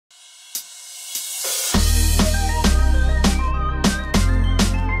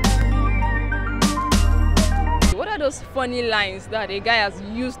those funny lines that a guy has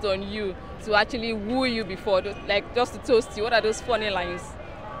used on you to actually woo you before, like just to toast you? What are those funny lines?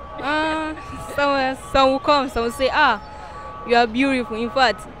 Some will come, some will say, you are beautiful. In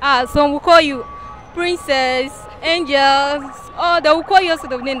fact, some will call you princess, angels, or they will call you a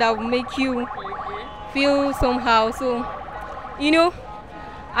sort of name that will make you feel somehow. So,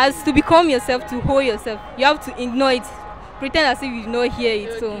 as to become yourself, to hold yourself, you have to ignore it, pretend as if you do not hear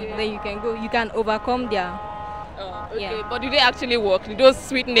it. So then you can overcome their. Okay, Yeah. but do they actually work? Do those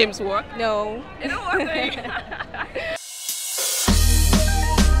sweet names work? No. They don't work.